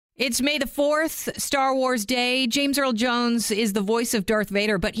It's May the 4th, Star Wars Day. James Earl Jones is the voice of Darth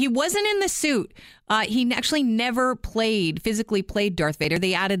Vader, but he wasn't in the suit. He actually never physically played Darth Vader.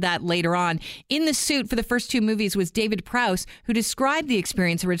 They added that later on. In the suit for the first two movies was David Prowse, who described the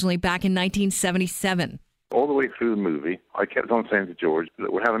experience originally back in 1977. All the way through the movie, I kept on saying to George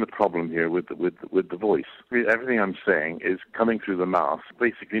that we're having a problem here with the voice. Everything I'm saying is coming through the mask,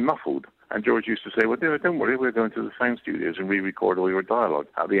 basically muffled. And George used to say, well, don't worry, we're going to the sound studios and re-record all your dialogue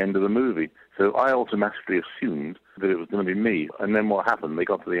at the end of the movie. So I automatically assumed that it was going to be me. And then what happened, they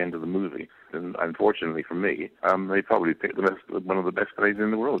got to the end of the movie. And unfortunately for me, they probably picked one of the best plays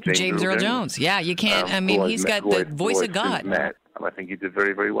in the world, James Earl Jones. Yeah, you can't, he's got the voice of God. And I think he did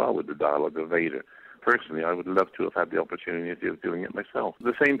very, very well with the dialogue of Vader. Personally, I would love to have had the opportunity of doing it myself.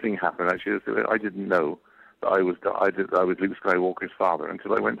 The same thing happened, actually. I didn't know that I was Luke Skywalker's father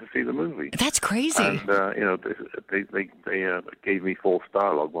until I went to see the movie. That's crazy. And, they gave me false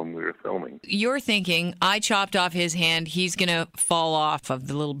dialogue when we were filming. You're thinking, I chopped off his hand, he's going to fall off of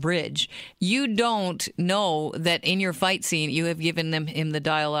the little bridge. You don't know that in your fight scene, you have given him the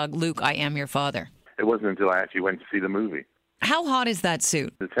dialogue, Luke, I am your father. It wasn't until I actually went to see the movie. How hot is that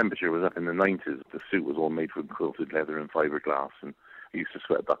suit? The temperature was up in the 90s. The suit was all made from quilted leather and fiberglass, and I used to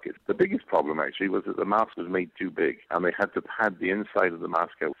sweat buckets. The biggest problem, actually, was that the mask was made too big, and they had to pad the inside of the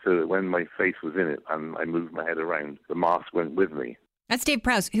mask out so that when my face was in it and I moved my head around, the mask went with me. That's Dave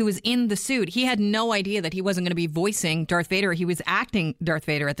Prowse, who was in the suit. He had no idea that he wasn't going to be voicing Darth Vader. He was acting Darth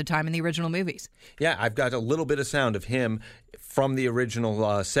Vader at the time in the original movies. Yeah, I've got a little bit of sound of him from the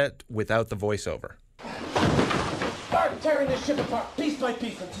original set without the voiceover. Start tearing this ship apart piece by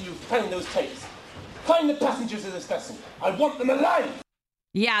piece until you find those tapes. Find the passengers of this vessel. I want them alive.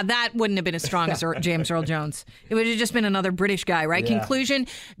 Yeah, that wouldn't have been as strong as James Earl Jones. It would have just been another British guy, right? Yeah. Conclusion,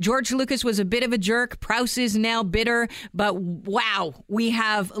 George Lucas was a bit of a jerk. Prowse is now bitter. But wow, we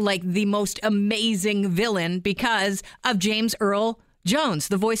have like the most amazing villain because of James Earl Jones,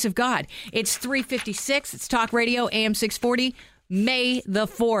 the voice of God. It's 3:56. It's Talk Radio, AM 640. May the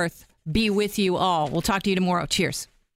 4th be with you all. We'll talk to you tomorrow. Cheers.